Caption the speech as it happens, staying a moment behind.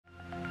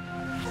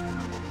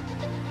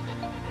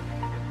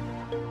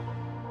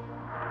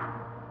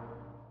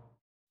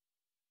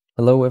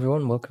Hello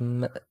everyone,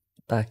 welcome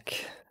back.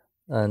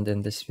 And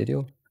in this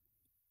video,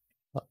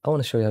 I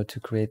want to show you how to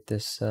create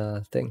this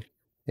thing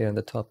here in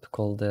the top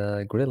called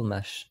Grill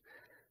Mesh.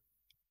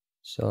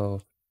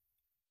 So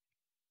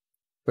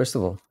first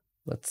of all,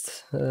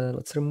 let's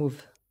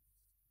remove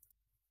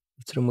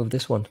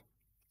this one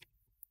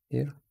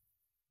here.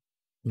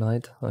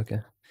 Hide. Okay.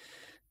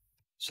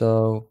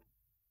 So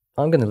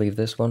I'm gonna leave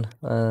this one,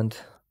 and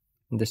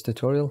in this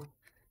tutorial,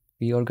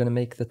 we are gonna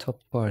make the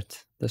top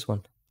part, this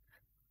one.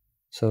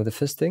 So the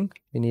first thing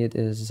we need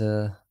is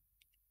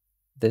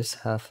this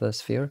half a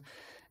sphere.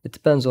 It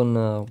depends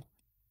on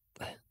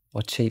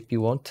what shape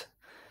you want.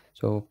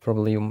 So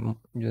probably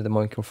the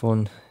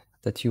microphone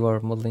that you are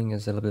modeling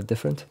is a little bit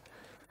different.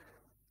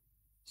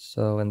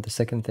 So, and the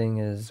second thing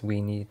is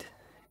we need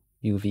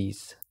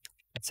UVs.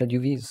 It said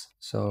UVs,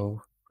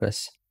 so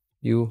press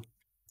U,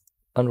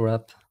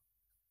 unwrap,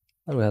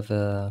 and we have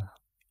a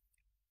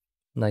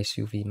nice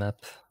UV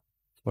map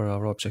for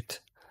our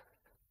object.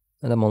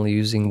 And I'm only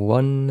using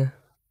one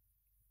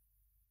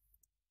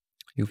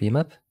UV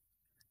map.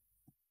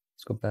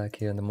 Let's go back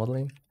here in the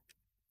modeling.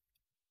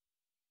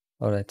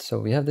 All right, so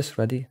we have this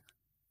ready.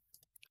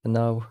 And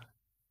now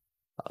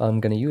I'm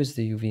going to use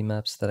the UV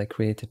maps that I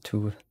created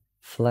to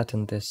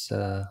flatten this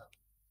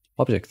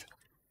object.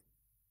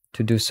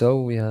 To do so,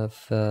 we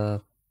have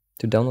to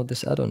download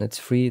this add-on. It's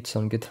free, it's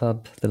on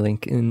GitHub. The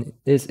link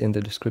is in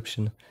the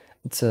description.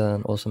 It's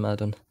an awesome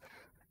add-on.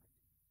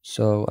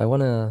 So I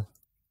want to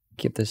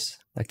keep this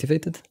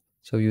activated.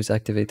 So use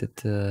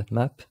activated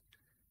map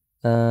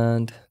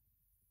and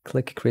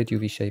click create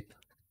UV shape.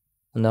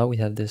 And now we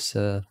have this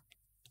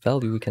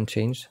value we can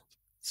change.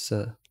 Let's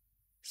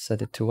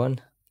set it to 1. You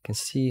can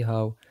see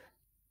how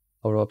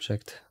our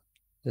object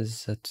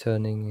is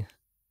turning.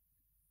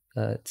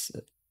 It's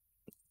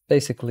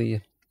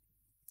basically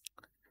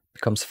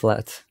becomes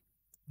flat,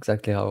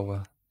 exactly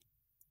how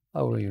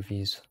our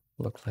UVs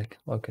look like.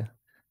 Okay.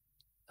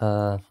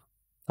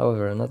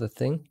 However, another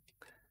thing,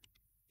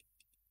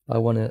 I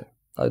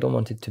don't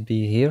want it to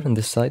be here on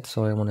this side,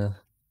 so I want to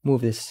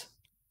move this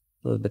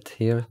a little bit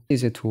here.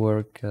 Easier to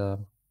work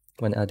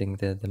when adding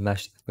the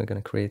mesh that we're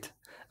going to create.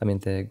 I mean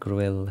the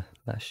grill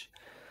mesh.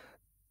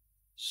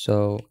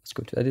 So let's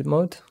go to edit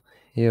mode.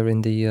 Here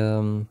in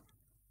the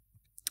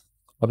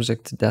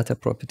object data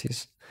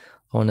properties,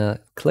 I want to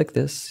click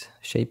this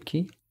shape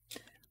key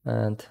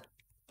and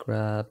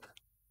grab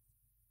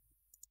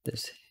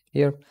this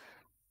here.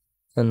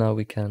 And now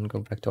we can go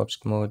back to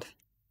object mode.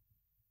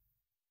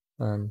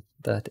 And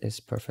that is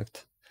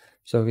perfect.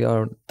 So we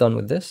are done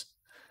with this.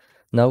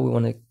 Now we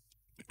want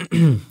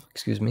to,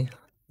 excuse me.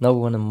 Now we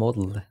want to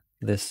model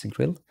this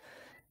grill.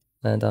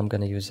 And I'm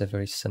going to use a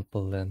very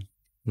simple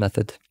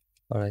method.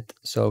 All right,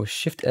 so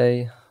Shift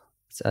A,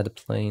 let's add a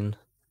plane.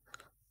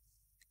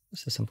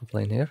 It's a simple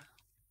plane here.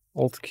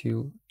 Alt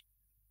Q,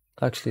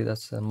 actually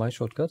that's my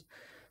shortcut.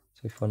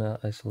 So if you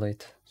want to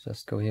isolate,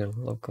 just go here,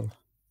 local.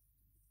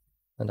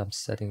 And I'm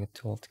setting it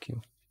to Alt Q.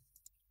 You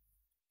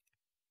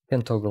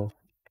can toggle.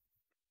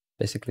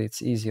 Basically,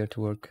 it's easier to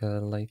work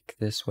like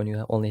this when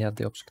you only have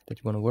the object that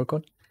you want to work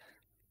on.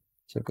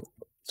 So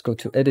let's go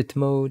to edit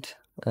mode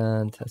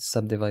and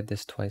subdivide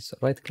this twice.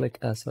 Right click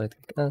as,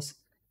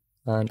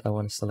 and I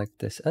want to select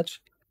this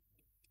edge.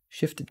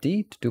 Shift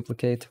D to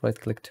duplicate, right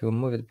click to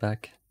move it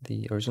back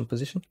the original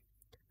position.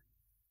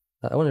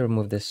 I want to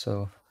remove this,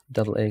 so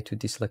double A to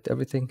deselect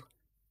everything,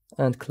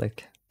 and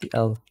click the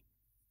L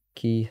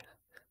key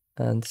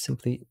and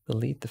simply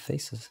delete the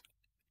faces.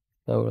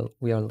 Now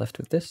we are left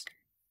with this.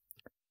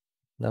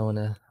 Now I want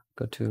to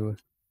go to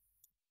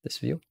this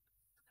view,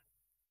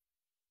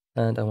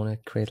 and I want to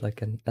create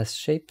like an S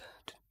shape.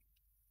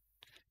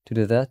 To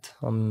do that,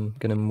 I'm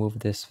going to move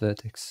this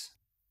vertex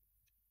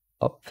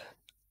up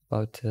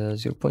about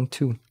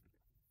 0.2.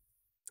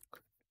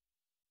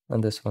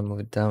 And this one,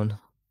 move it down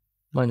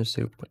minus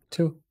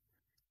 0.2.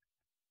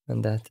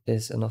 And that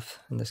is enough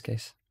in this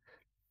case.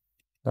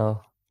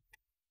 Now,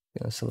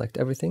 I'm going to select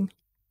everything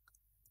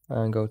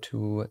and go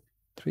to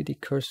 3D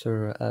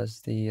cursor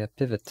as the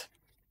pivot.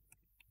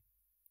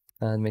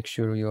 And make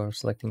sure you are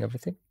selecting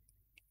everything.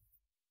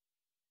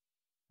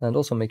 And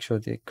also make sure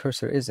the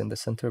cursor is in the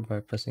center by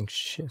pressing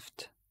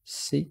Shift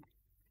C.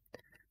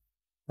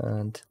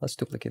 And let's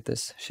duplicate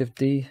this. Shift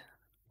D,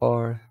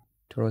 R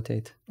to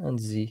rotate, and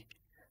Z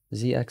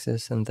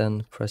axis, and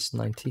then press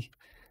 90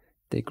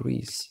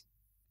 degrees.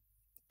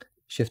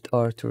 Shift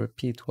R to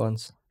repeat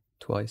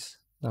twice.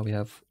 Now we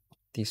have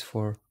these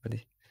 4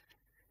 ready.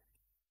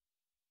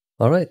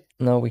 All right,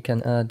 now we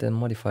can add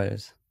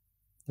modifiers.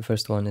 The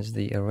first one is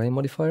the array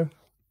modifier,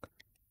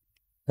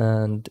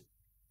 and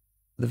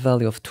the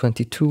value of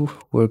 22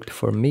 worked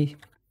for me.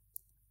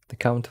 The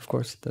count, of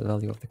course, the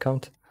value of the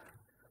count,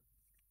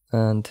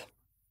 and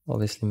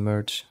obviously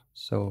merge,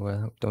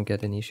 so don't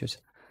get any issues.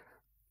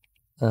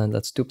 And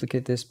let's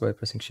duplicate this by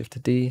pressing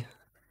Shift D.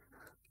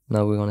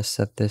 Now we want to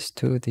set this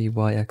to the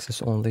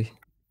y-axis only.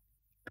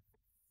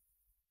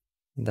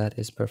 That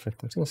is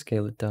perfect. I'm just going to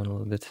scale it down a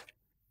little bit.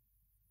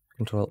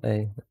 Control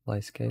A,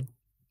 apply scale.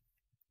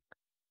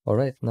 All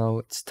right, now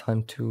it's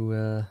time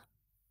to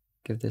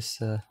give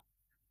this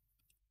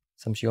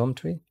some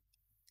geometry.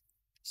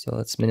 So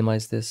let's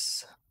minimize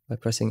this by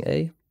pressing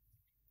A.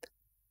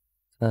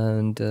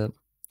 And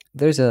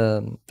there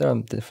are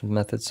different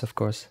methods, of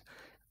course.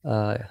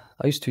 I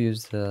used to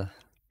use the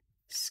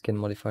skin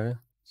modifier.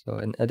 So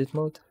in edit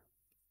mode,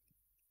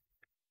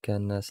 you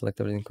can select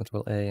everything,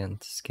 Control A,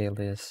 and scale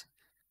this.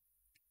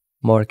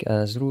 Mark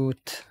as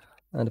root,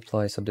 and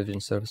apply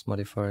subdivision surface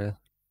modifier.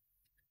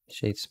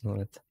 Shade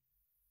smooth,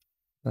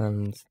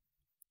 and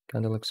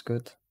kind of looks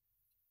good.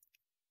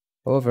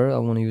 However, I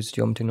want to use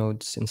geometry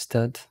nodes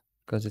instead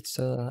because it's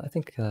I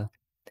think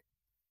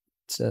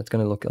it's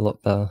going to look a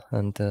lot better,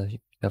 and you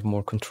have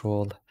more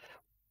control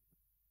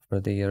for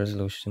the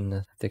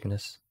resolution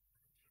thickness.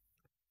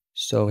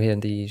 So here in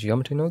the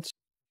geometry nodes,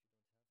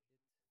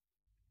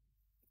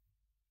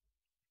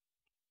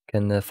 you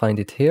can find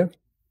it here,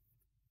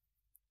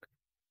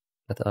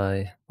 that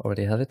I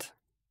already have it.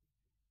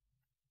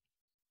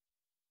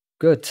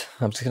 Good.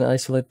 I'm just going to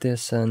isolate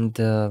this and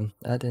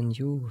add a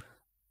new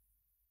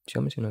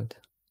geometry node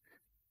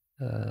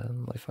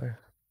modifier.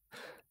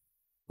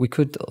 We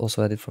could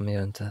also add it from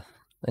here, and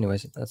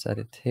anyways, let's add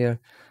it here,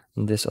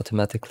 and this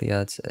automatically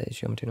adds a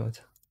geometry node.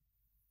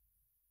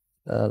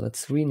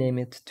 Let's rename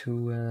it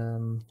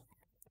to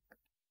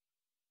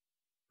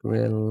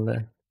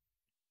Grille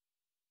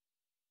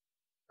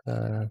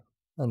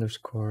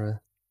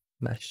underscore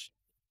mesh.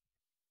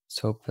 Let's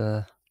hope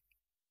I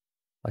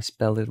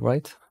spelled it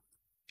right,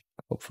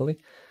 hopefully.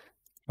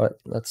 All right,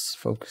 let's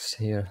focus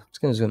here. I'm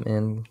just going to zoom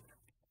in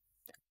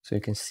so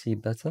you can see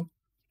better.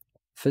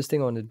 First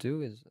thing I want to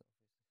do is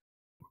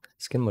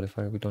skin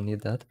modifier. We don't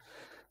need that.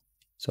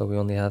 So we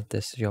only have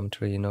this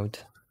geometry node.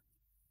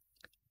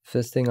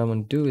 First thing I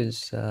want to do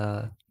is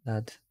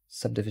add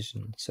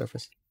subdivision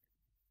surface.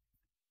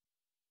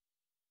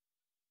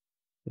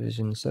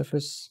 Division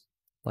surface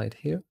right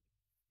here.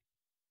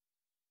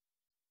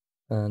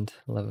 And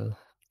level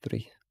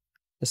 3.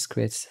 This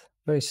creates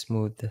very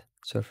smooth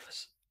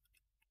surface.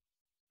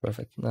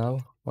 Perfect. Now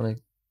I want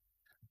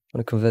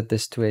to convert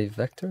this to a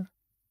vector.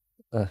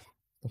 Not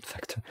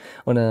vector.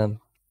 I want to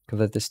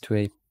convert this to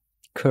a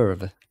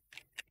curve.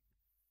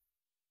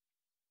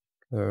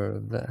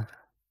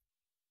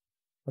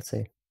 Let's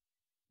say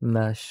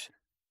mesh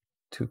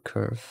to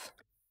curve.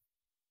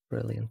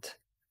 Brilliant.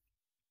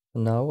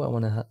 Now I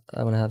want to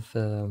have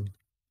I'm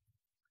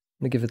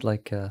gonna give it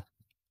like a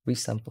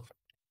resample.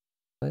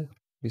 Right?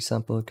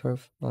 Resample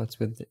curve. Oh, it's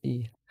with the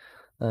E.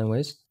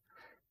 Anyways,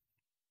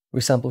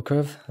 resample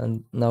curve,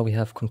 and now we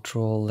have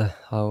control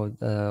how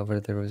over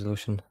the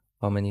resolution,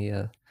 how many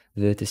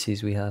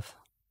vertices we have.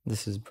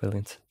 This is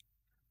brilliant.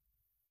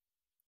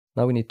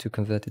 Now we need to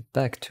convert it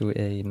back to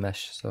a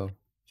mesh. So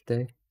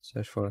today,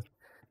 search for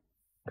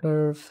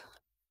curve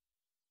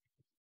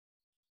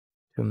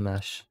to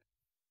mesh,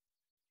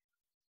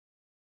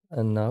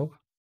 and now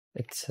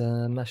it's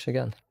mesh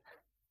again.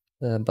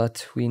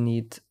 But we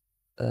need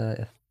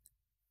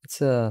it's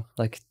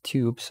like a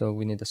tube, so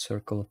we need a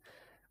circle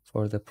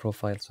for the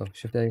profile. So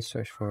should I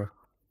search for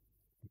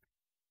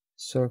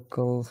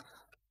circle?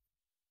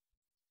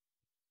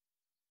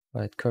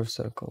 Right, curve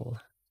circle.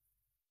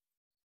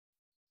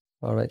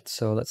 All right,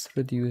 so let's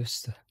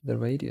reduce the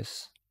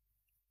radius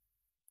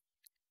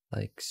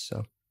like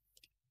so.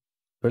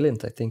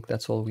 Brilliant. I think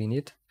that's all we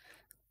need.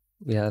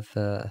 We have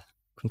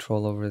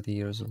control over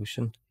the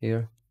resolution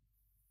here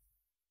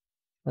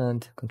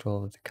and control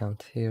over the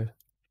count here.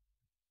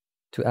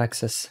 To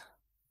access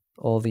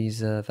all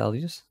these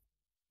values,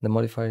 the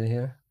modifier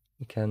here,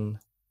 we can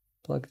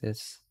plug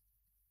this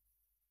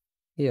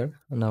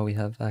here, and now we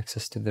have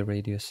access to the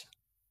radius.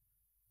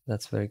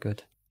 That's very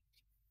good.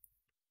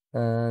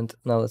 And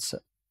now let's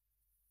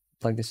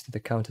plug this to the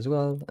count as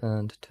well,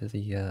 and to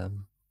the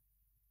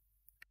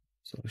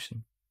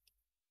solution.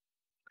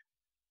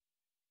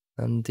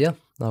 And yeah,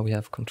 now we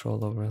have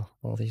control over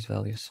all these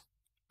values.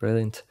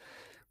 Brilliant.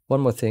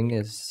 One more thing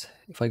is,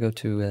 if I go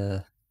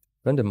to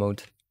render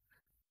mode,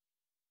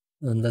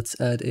 and let's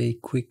add a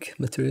quick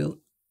material,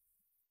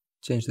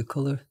 change the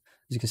color.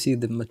 As you can see,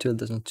 the material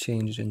does not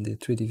change in the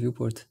 3D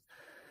viewport.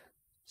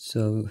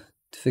 So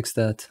to fix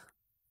that,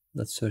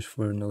 let's search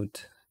for a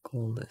node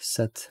called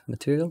set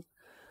material,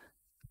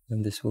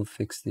 and this will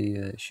fix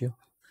the issue.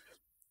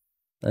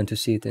 And to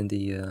see it in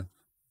the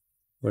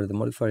where the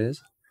modifier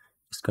is,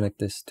 just connect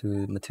this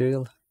to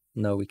material.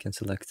 Now we can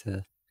select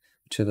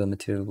whichever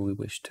material we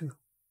wish to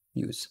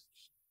use.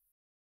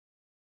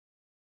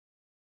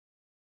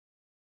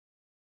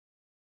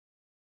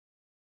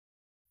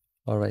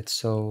 All right,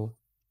 so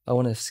I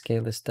want to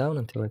scale this down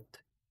until it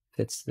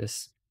fits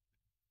this.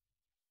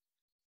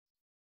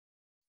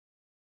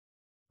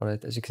 All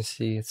right, as you can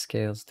see, it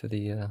scales to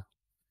the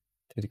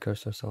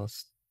cursor. So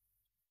let's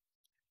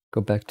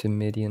go back to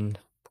median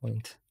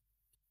point.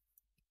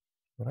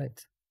 All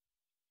right.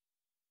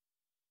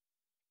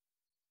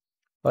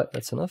 All right,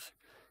 that's enough.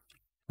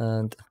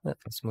 And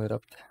let's move it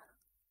up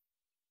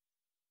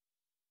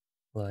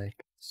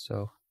like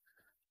so.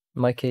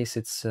 In my case,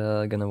 it's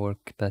gonna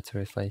work better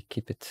if I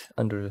keep it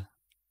under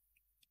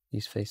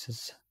these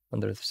faces,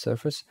 under the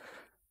surface,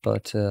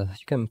 but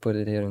you can put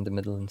it here in the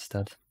middle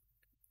instead.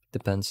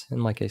 depends. In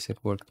my case,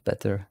 it worked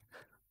better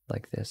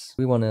like this.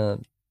 We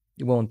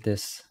want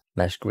this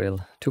mesh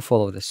grill to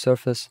follow the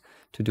surface.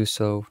 To do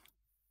so,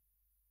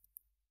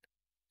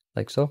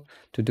 like so.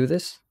 To do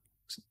this,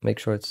 make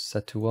sure it's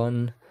set to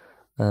 1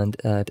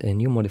 and add a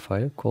new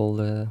modifier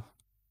called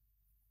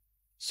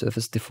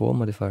surface deform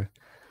modifier.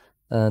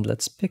 And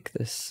let's pick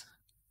this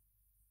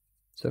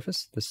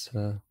surface, this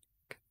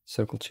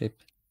circle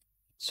shape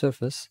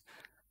surface,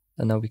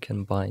 and now we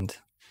can bind.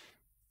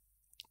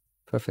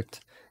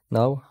 Perfect.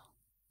 Now,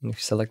 if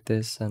you select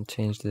this and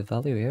change the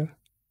value here,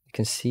 you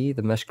can see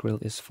the mesh grill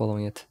is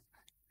following it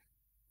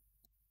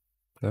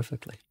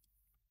perfectly.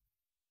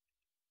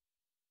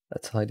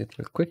 Let's hide it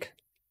real quick.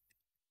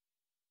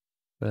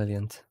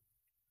 Brilliant.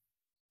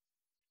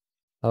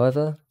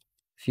 However,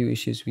 a few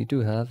issues we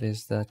do have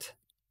is that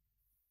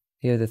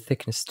here the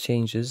thickness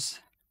changes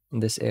in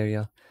this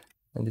area,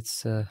 and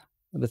it's a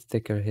bit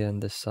thicker here on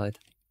this side.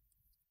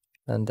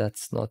 And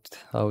that's not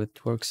how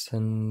it works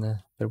in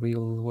the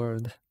real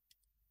world.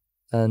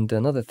 And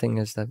another thing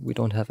is that we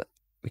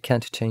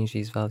can't change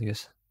these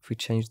values. If we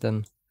change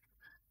them,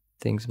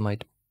 things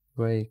might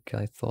break,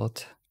 I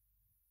thought.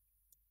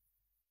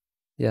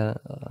 Yeah,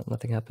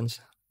 nothing happens,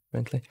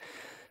 apparently.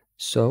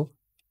 So,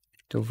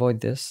 to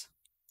avoid this,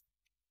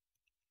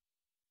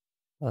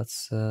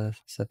 let's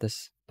set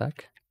this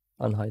back,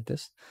 unhide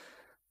this,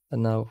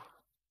 and now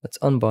let's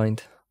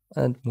unbind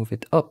and move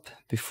it up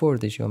before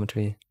the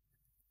geometry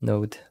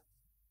node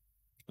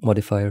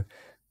modifier,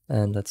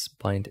 and let's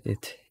bind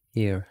it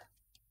here.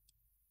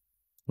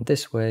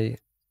 This way,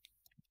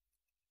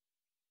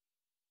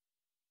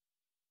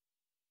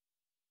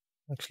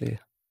 actually,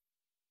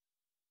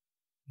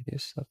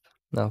 reduce up.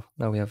 Now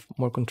we have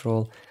more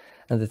control,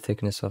 and the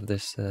thickness of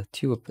this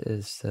tube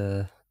is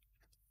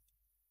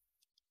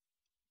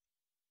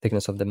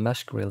thickness of the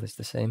mesh grill is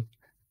the same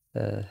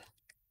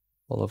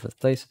all over the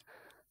place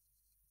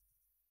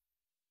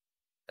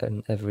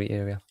in every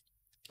area.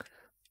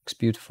 Looks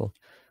beautiful.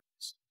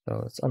 So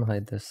let's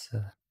unhide this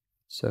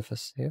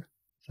surface here.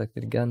 Select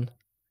it again.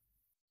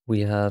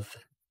 We have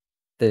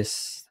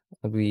this.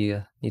 We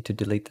need to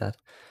delete that.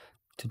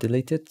 To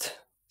delete it,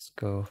 let's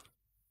go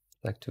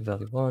back to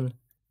value 1.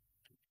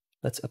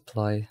 Let's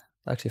apply.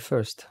 Actually,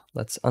 first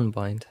let's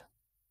unbind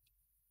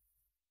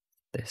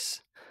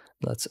this.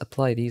 Let's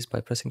apply these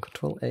by pressing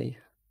Ctrl A.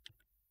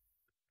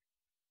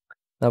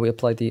 Now we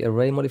apply the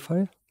array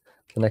modifier.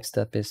 The next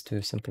step is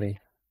to simply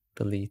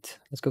delete.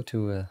 Let's go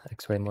to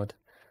X-ray mode.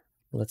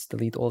 Let's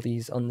delete all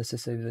these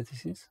unnecessary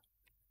vertices.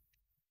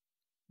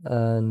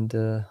 And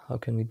how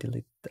can we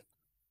delete them?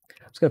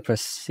 I'm just going to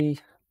press C,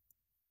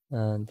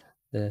 and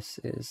this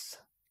is,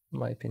 in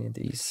my opinion,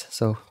 these.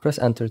 So press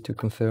Enter to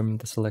confirm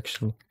the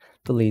selection.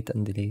 Delete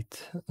and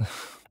delete.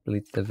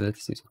 Delete the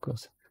vertices, of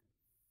course.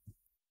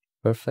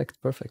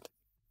 Perfect, perfect.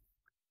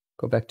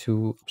 Go back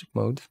to object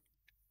mode.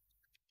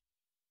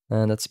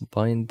 And let's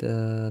bind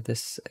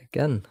this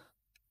again.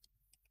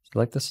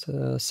 Select this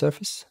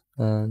surface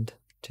and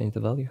change the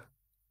value.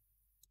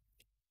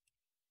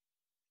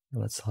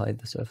 Let's hide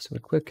the surface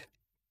real quick.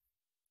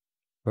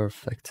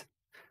 Perfect.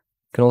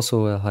 You can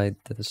also hide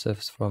the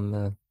surface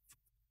from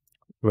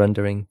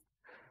rendering.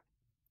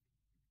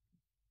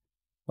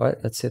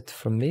 Alright, that's it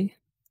from me.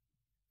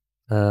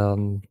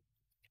 That's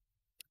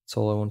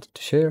all I wanted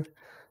to share.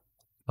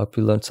 Hope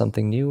you learned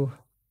something new,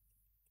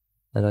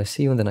 and I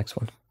see you in the next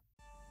one.